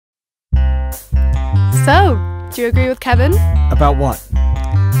So, do you agree with Kevin? About what?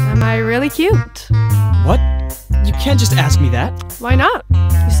 Am I really cute? What? You can't just ask me that. Why not?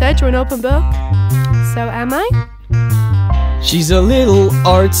 You said you're an open book. So am I? She's a little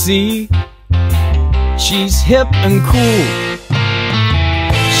artsy. She's hip and cool.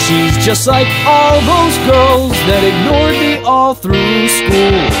 She's just like all those girls that ignored me all through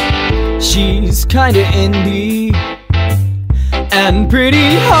school. She's kinda indie and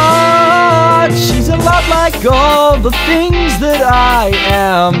pretty hot. She's a lot like all the things that I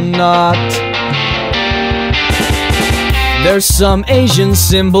am not. There's some Asian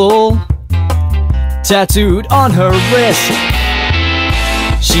symbol tattooed on her wrist.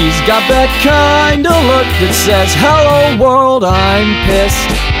 She's got that kind of look that says, "Hello world, I'm pissed."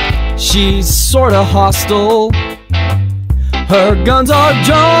 She's sorta hostile. Her guns are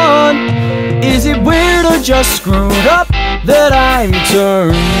drawn. Is it weird or just screwed up that I'm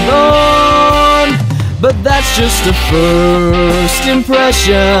turned on? But that's just a first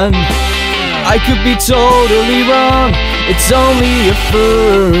impression. I could be totally wrong. It's only a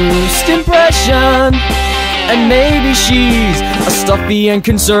first impression. And maybe she's a stuffy and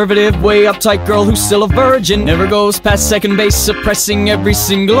conservative, way uptight girl who's still a virgin. Never goes past second base, suppressing every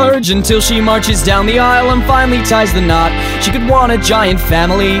single urge until she marches down the aisle and finally ties the knot. She could want a giant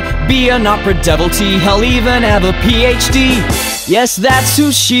family, be an opera devotee, hell even have a PhD. Yes, that's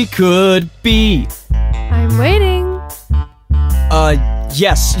who she could be. I'm waiting.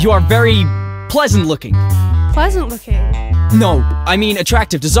 Yes, you are very pleasant looking. Pleasant looking. No, I mean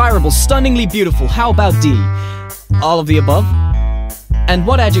attractive, desirable, stunningly beautiful. How about D? All of the above? And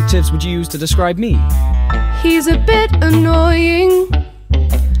what adjectives would you use to describe me? He's a bit annoying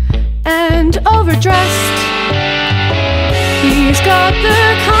and overdressed. He's got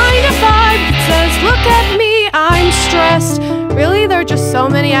the kind of vibe that says, "Look at me, I'm stressed." Really, there are just so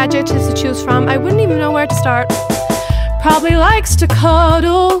many adjectives to choose from, I wouldn't even know where to start. Probably likes to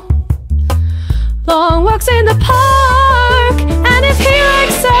cuddle, long walks in the park, and if he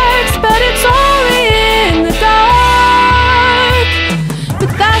likes sex, but it's only in the dark.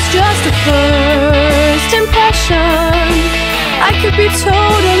 But that's just a first impression. I could be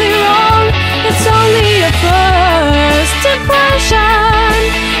totally wrong. It's only a first impression.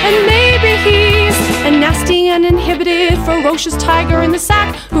 And maybe he's a nasty and inhibited, ferocious tiger in the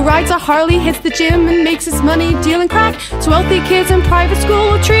sack who rides a Harley, hits the gym, and makes his money dealing crack. So wealthy kids in private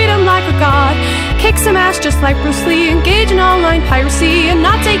school will treat him like a god, kick some ass just like Bruce Lee, engage in online piracy, and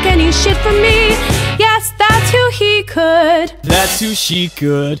not take any shit from me. Yes, that's who he could. That's who she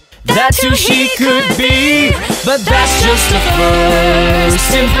could. That's who she could be. But that's just a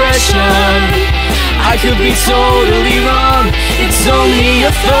first impression. I could be totally wrong. It's only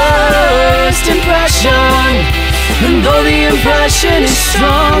a first impression. And though the impression is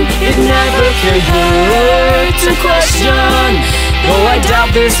strong, it never can hurt to question. Though I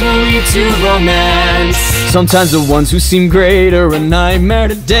doubt this will lead to romance. Sometimes the ones who seem great are a nightmare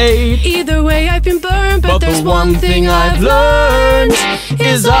to date. Either way I've been burned, but there's one thing I've learned,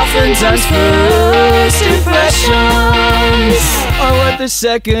 is oftentimes first impressions are worth a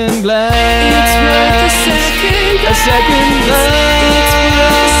second glance. It's worth a second glance. A second glance. It's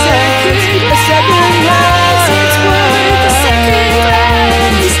worth a second glance. A second glance. It's worth a second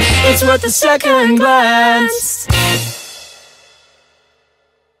glance. It's worth a second glance.